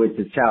your boy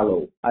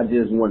T'Challa. I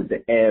just wanted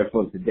to add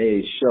from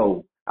today's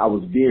show, I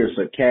was very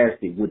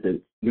sarcastic with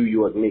the New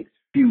York Knicks'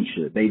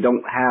 future. They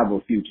don't have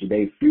a future.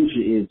 Their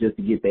future is just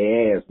to get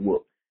their ass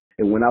whooped.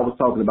 And when I was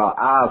talking about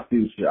our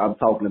future, I'm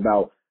talking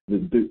about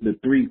the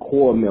three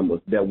core members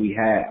that we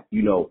have,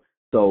 you know.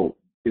 So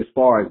as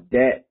far as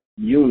that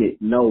unit,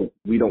 no,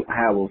 we don't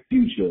have a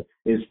future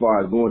as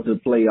far as going to the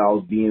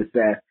playoffs, being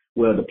sassy,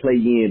 well, the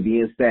play-in,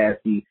 being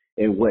sassy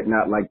and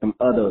whatnot, like them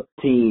other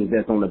teams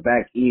that's on the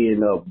back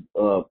end of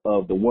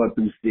the 1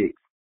 through 6.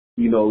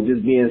 You know,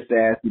 just being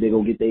sassy, they're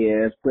going to get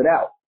their ass put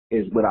out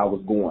is what I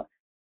was going.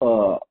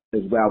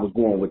 Is where I was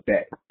going with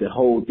that. The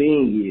whole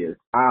thing is,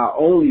 our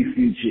only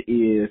future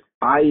is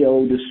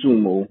Io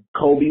DeSumo,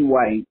 Coby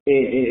White,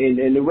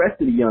 and the rest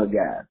of the young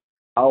guys.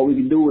 All we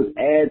can do is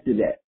add to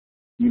that.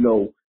 You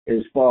know,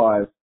 as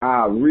far as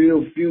our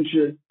real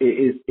future,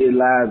 it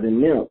lies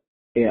in them.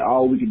 And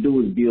all we can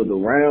do is build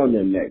around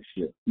them next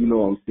year. You know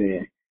what I'm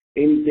saying?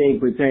 Anything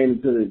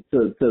pertaining to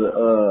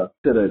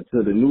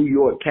the New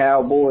York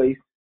Cowboys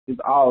is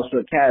all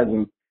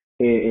sarcasm.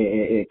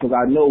 And because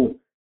I know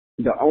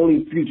the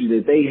only future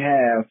that they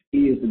have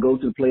is to go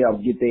to the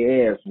playoffs, get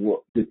their ass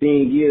whooped. The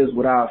thing is,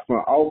 with our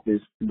front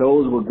office,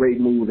 those were great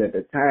moves at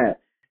the time.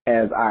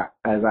 As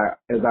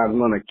I'm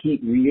gonna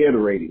keep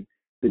reiterating,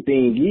 the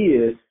thing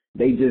is,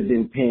 they just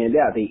didn't pan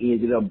out. They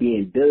ended up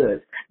being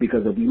duds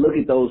because if you look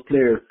at those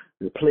players,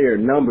 the player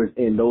numbers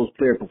and those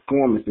player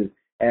performances,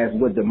 as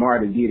what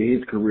DeMartin did in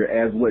his career,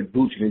 as what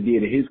Buchanan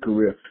did in his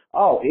career,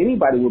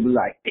 anybody would be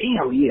like,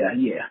 damn,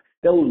 yeah.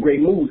 That was great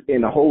moves,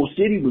 and the whole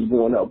city was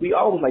going up. We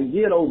all was like,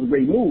 yeah, those were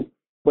great moves,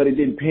 but it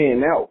didn't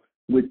pan out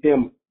with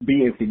them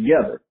being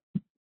together.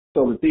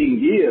 So the thing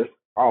is,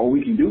 all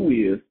we can do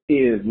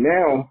is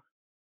now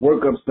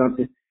work up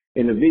something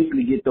and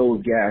eventually get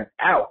those guys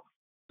out.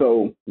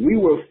 So we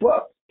were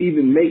fucked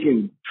even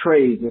making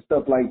trades and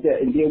stuff like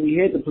that, and then we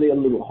had to play a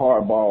little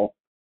hardball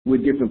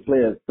with different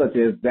players such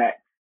as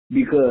that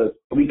because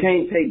we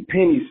can't take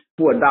pennies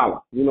for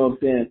 $1. You know what I'm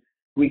saying?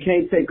 We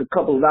can't take a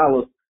couple of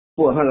dollars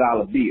for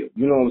 $100 bill.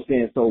 You know what I'm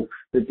saying? So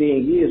the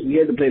thing is, we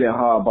had to play that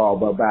hardball,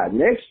 but by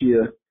next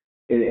year,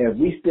 if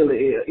we still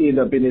end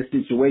up in this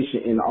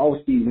situation in the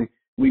off season,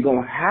 we're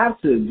going to have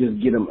to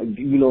just get them,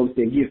 you know what I'm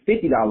saying, give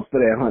 $50 for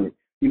that 100.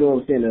 You know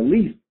what I'm saying? At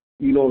least,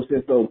 you know what I'm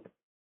saying? So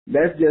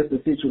that's just the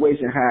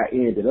situation how it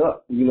ended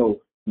up. You know,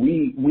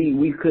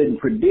 we couldn't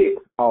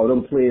predict all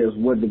them players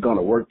wasn't going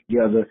to work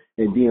together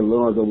and then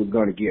Lonzo was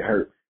going to get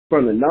hurt.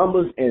 From the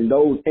numbers and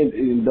those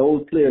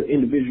players'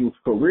 individual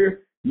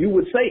career, you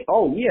would say,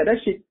 oh, yeah, that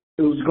shit,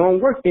 it was going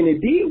to work. And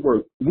it did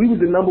work. We was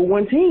the number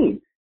one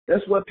team.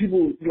 That's what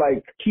people,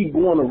 like, keep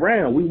going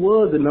around. We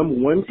was the number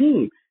one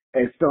team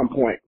at some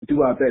point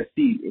throughout that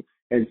season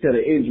until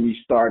the injuries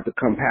started to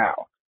compound.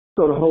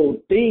 So the whole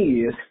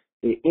thing is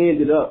it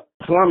ended up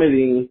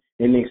plummeting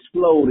and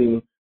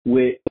exploding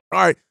with.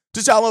 All right,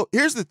 T'Challa,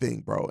 here's the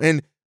thing, bro.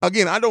 And,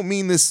 again, I don't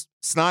mean this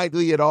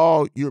snidely at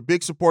all. You're a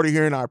big supporter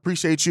here, and I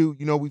appreciate you.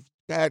 You know, we've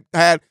had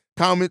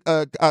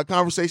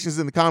conversations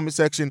in the comment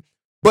section.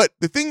 But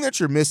the thing that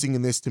you're missing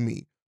in this to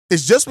me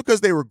is just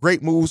because they were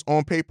great moves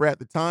on paper at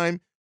the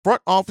time,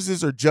 front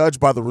offices are judged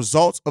by the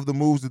results of the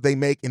moves that they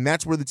make, and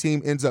that's where the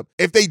team ends up.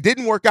 If they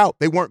didn't work out,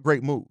 they weren't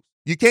great moves.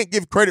 You can't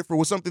give credit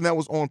for something that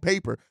was on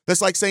paper.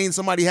 That's like saying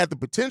somebody had the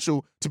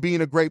potential to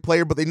being a great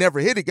player, but they never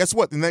hit it. Guess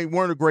what? Then they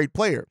weren't a great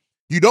player.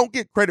 You don't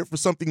get credit for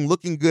something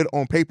looking good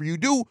on paper. You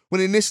do when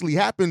it initially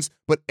happens,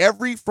 but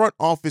every front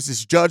office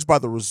is judged by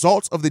the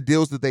results of the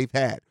deals that they've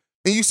had.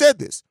 And you said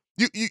this.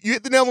 You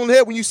hit the nail on the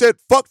head when you said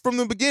fucked from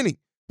the beginning.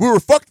 We were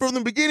fucked from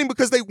the beginning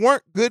because they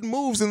weren't good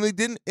moves and they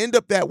didn't end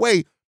up that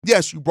way.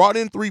 Yes, you brought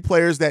in 3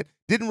 players that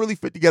didn't really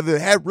fit together,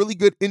 that had really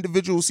good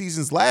individual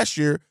seasons last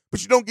year,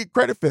 but you don't get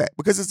credit for that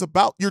because it's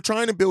about you're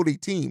trying to build a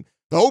team.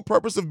 The whole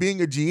purpose of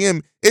being a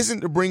GM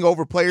isn't to bring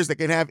over players that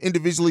can have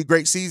individually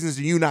great seasons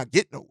and you not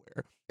get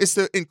nowhere. It's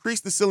to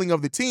increase the ceiling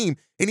of the team.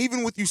 And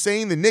even with you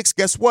saying the Knicks,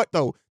 guess what,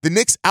 though? The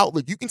Knicks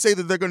outlook, you can say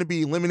that they're going to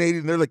be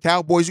eliminated and they're the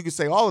Cowboys. You can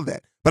say all of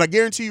that. But I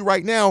guarantee you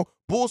right now,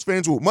 Bulls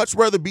fans would much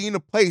rather be in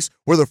a place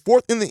where they're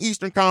 4th in the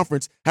Eastern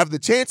Conference, have the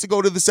chance to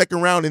go to the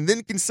second round, and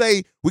then can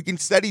say we can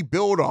steady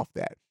build off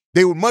that.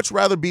 They would much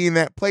rather be in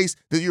that place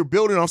that you're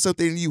building off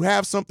something and you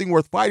have something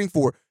worth fighting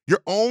for.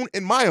 Your own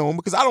and my own,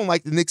 because I don't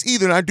like the Knicks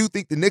either, and I do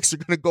think the Knicks are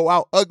going to go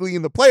out ugly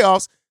in the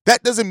playoffs.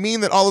 That doesn't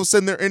mean that all of a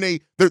sudden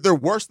they're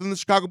worse than the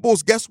Chicago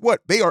Bulls. Guess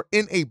what? They are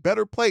in a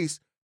better place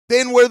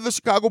than where the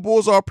Chicago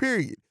Bulls are,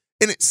 period.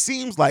 And it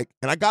seems like,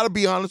 and I got to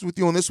be honest with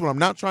you on this one, I'm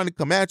not trying to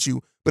come at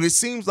you, but it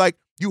seems like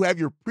you have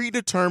your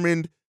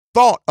predetermined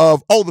thought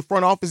of, oh, the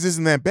front office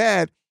isn't that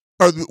bad,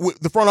 or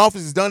the front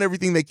office has done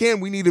everything they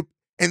can. We need to,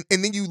 and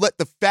then you let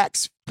the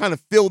facts kind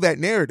of fill that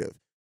narrative.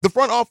 The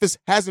front office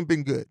hasn't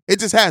been good. It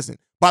just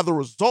hasn't. By the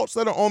results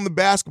that are on the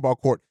basketball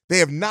court, they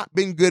have not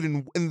been good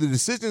in the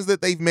decisions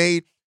that they've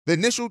made. The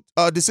initial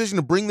decision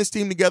to bring this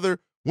team together,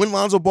 win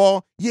Lonzo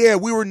Ball, yeah,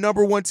 we were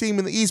number one team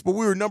in the East, but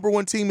we were number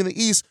one team in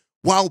the East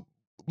while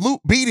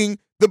beating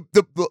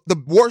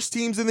the worst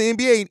teams in the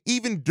NBA. And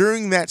even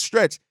during that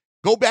stretch,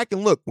 Go back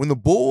and look. When the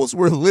Bulls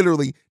were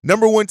literally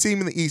number one team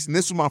in the East, and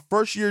this was my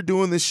first year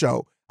doing this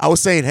show, I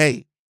was saying,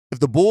 hey, if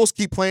the Bulls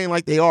keep playing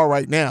like they are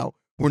right now,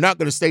 we're not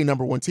going to stay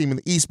number one team in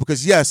the East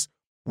because, yes,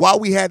 while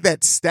we had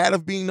that stat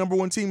of being number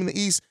one team in the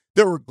East,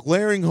 there were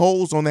glaring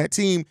holes on that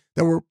team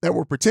that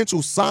were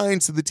potential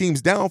signs to the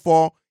team's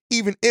downfall,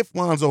 even if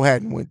Lonzo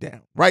hadn't went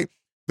down, right?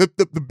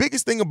 The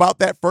biggest thing about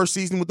that first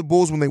season with the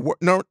Bulls when they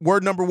were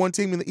number one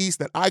team in the East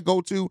that I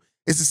go to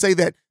is to say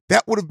that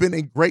would have been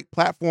a great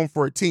platform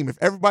for a team if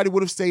everybody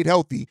would have stayed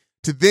healthy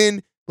to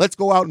then let's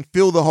go out and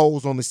fill the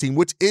holes on this team,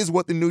 which is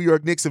what the New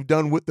York Knicks have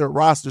done with their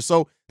roster.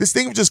 So this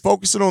thing of just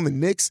focusing on the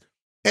Knicks,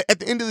 at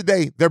the end of the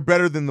day, they're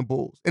better than the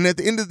Bulls. And at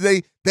the end of the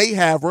day, they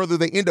have, whether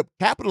they end up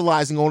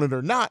capitalizing on it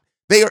or not,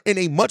 they are in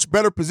a much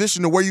better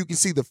position to where you can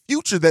see the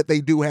future that they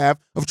do have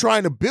of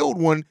trying to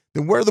build one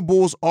than where the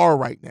Bulls are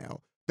right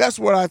now. That's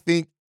what I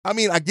think. I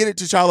mean, I get it,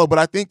 T'Challa, but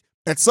I think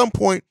at some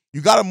point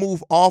you got to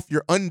move off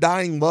your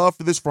undying love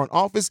for this front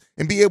office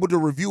and be able to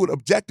review it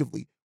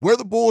objectively. Where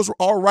the Bulls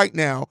are right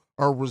now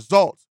are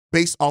results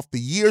based off the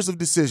years of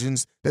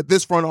decisions that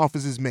this front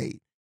office has made.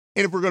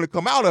 And if we're going to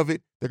come out of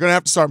it, they're going to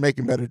have to start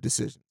making better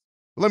decisions.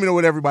 But let me know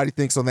what everybody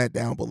thinks on that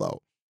down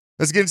below.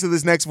 Let's get into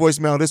this next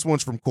voicemail. This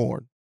one's from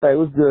Corn. Hey,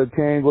 what's good,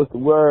 King? What's the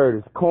word?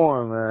 It's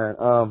Corn,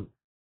 man.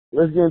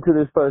 Let's get into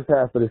this first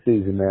half of the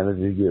season, man. Let's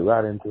just get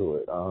right into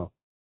it.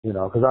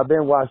 Because I've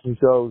been watching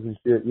shows and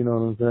shit, you know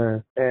what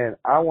I'm saying? And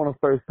I want to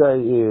first say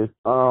is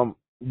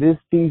this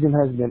season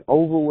has been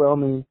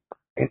overwhelming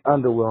and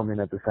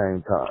underwhelming at the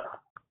same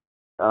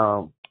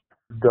time.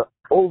 The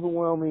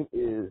overwhelming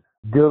is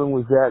dealing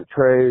with that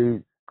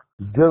trade,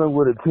 dealing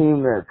with a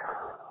team that's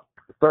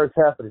the first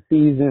half of the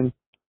season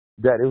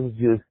that it was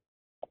just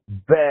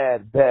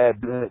bad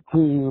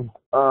team.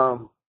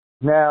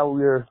 Now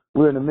we're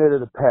in the middle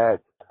of the pack.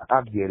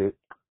 I get it.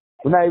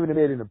 We're not even in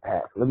the middle of the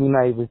pack. Let me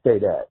not even say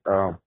that.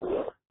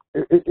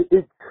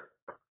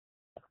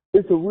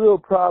 It's a real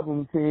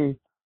problem, team,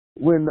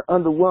 when the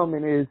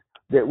underwhelming is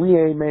that we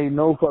ain't made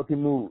no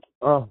fucking moves.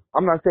 I'm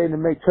not saying to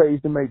make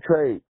trades,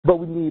 but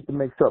we need to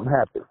make something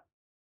happen.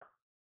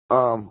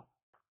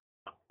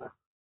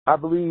 I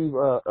believe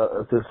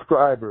a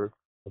subscriber,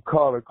 a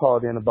caller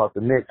called in about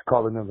the Knicks,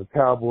 calling them the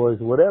Cowboys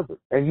or whatever.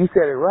 And you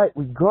said it right,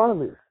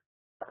 regardless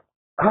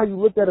how you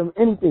look at them,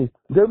 anything,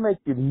 they're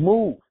making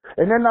moves.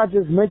 And they're not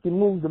just making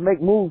moves to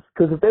make moves,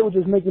 because if they were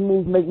just making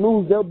moves to make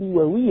moves, they'll be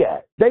where we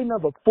at. They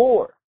number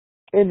 4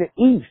 in the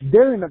East.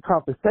 They're in the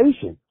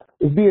conversation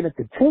as being a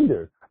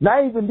contender,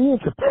 not even being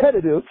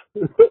competitive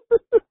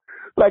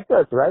like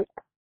us, right?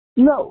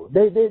 No,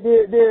 they're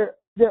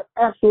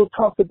actual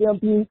talk of them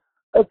being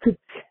a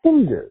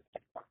contender.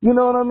 You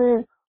know what I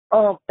mean?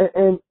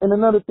 And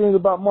another thing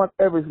about Mark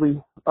Eversley,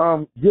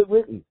 get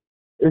written.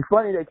 It's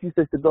funny that you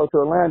said to go to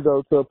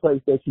Orlando, to a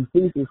place that you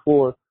fleeces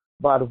for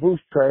by the Vooch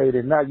trade,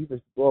 and now you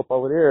just go up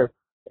over there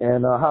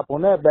and hop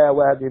on that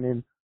bandwagon.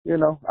 And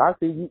I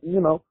see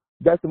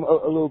that's a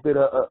little bit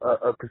of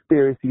a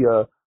conspiracy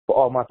for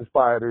all my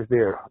conspirators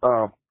there.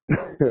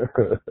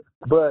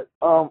 But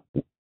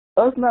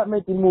us not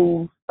making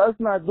moves, us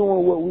not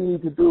doing what we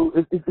need to do,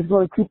 it's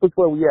going to keep us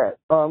where we at.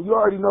 You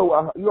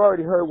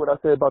already heard what I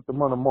said about the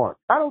month of March.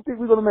 I don't think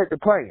we're going to make the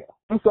play-in.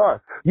 I'm sorry.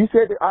 You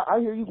said that, I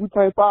hear you, we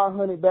playing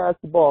 500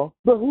 basketball,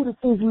 but who the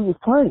teams we was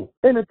playing?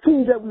 And the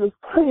teams that we was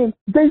playing,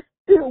 they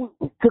still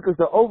took us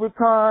to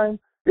overtime.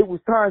 It was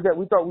times that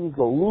we thought we was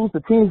going to lose the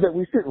teams that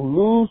we shouldn't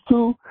lose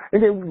to,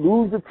 and then we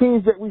lose the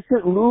teams that we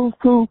shouldn't lose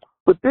to.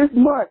 But this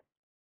month,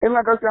 and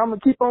like I said, I'm going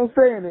to keep on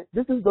saying it,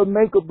 this is the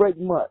make or break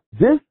month.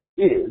 This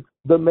is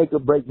the make or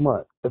break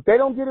month. If they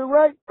don't get it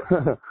right,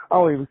 I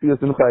don't even see us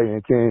in the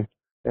play-in, King.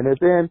 And if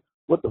then,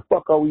 what the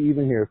fuck are we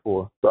even here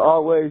for? So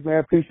always, man,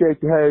 appreciate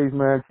you, Hayes,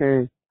 man,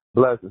 King.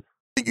 Blessings.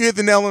 I think you hit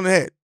the nail on the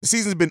head. The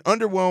season's been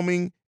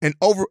underwhelming and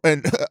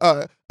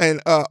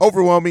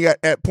overwhelming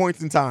at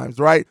points and times,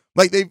 right?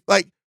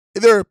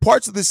 There are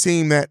parts of this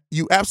team that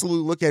you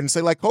absolutely look at and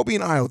say, like Coby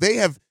and Io, they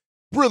have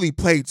really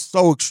played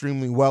so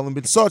extremely well and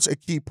been such a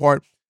key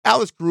part.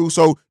 Alex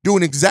Caruso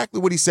doing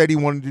exactly what he said he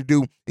wanted to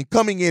do and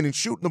coming in and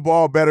shooting the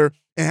ball better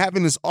and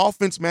having this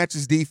offense match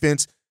his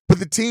defense. But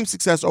the team's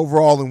success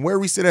overall and where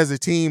we sit as a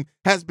team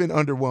has been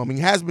underwhelming,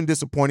 has been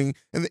disappointing,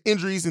 and the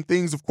injuries and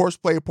things, of course,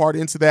 play a part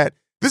into that.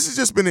 This has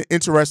just been an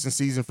interesting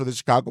season for the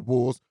Chicago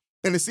Bulls,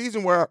 and a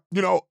season where,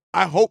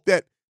 I hope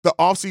that the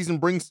offseason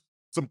brings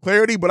some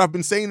clarity, but I've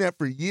been saying that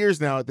for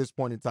years now at this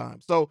point in time.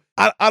 So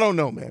I don't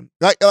know, man.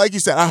 Like you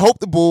said, I hope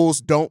the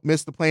Bulls don't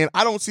miss the play-in.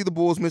 I don't see the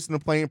Bulls missing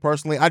the play-in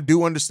personally. I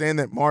do understand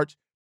that March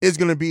is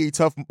going to be a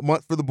tough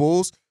month for the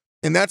Bulls,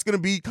 and that's going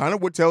to be kind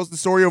of what tells the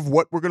story of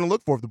what we're going to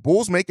look for. If the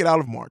Bulls make it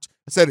out of March,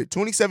 I said it,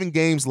 27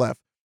 games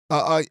left,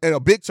 and a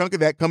big chunk of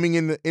that coming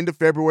in the end of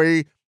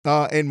February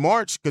and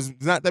March, because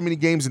there's not that many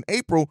games in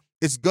April.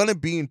 It's going to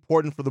be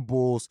important for the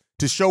Bulls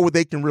to show what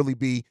they can really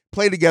be,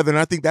 play together, and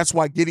I think that's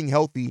why getting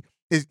healthy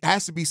it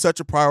has to be such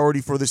a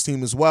priority for this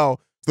team as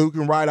well, so we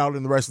can ride out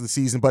in the rest of the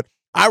season. But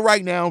I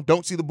right now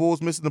don't see the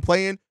Bulls missing the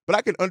play-in, but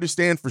I can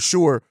understand for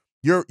sure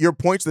your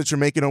points that you're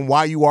making on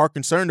why you are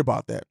concerned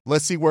about that.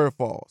 Let's see where it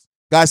falls.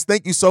 Guys,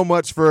 thank you so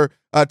much for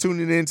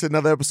tuning in to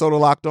another episode of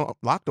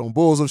Locked On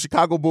Bulls of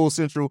Chicago Bulls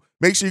Central.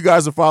 Make sure you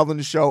guys are following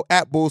the show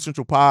at Bulls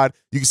Central Pod.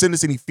 You can send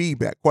us any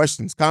feedback,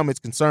 questions, comments,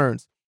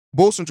 concerns,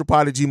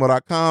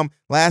 bullcentralpod@gmail.com.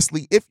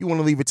 Lastly, if you want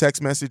to leave a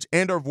text message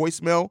and or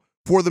voicemail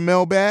for the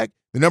mailbag,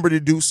 the number to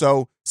do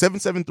so,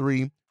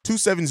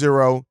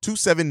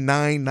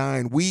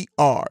 773-270-2799. We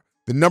are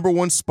the number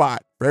one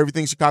spot for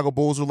everything Chicago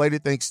Bulls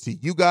related, thanks to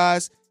you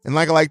guys. And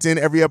like I like to end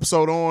every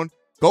episode on,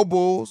 go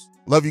Bulls.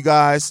 Love you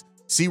guys.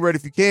 See red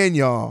if you can,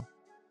 y'all.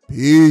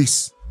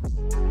 Peace.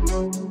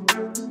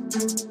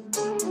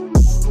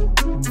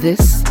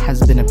 This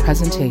has been a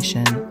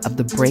presentation of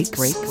the Break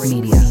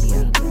Media.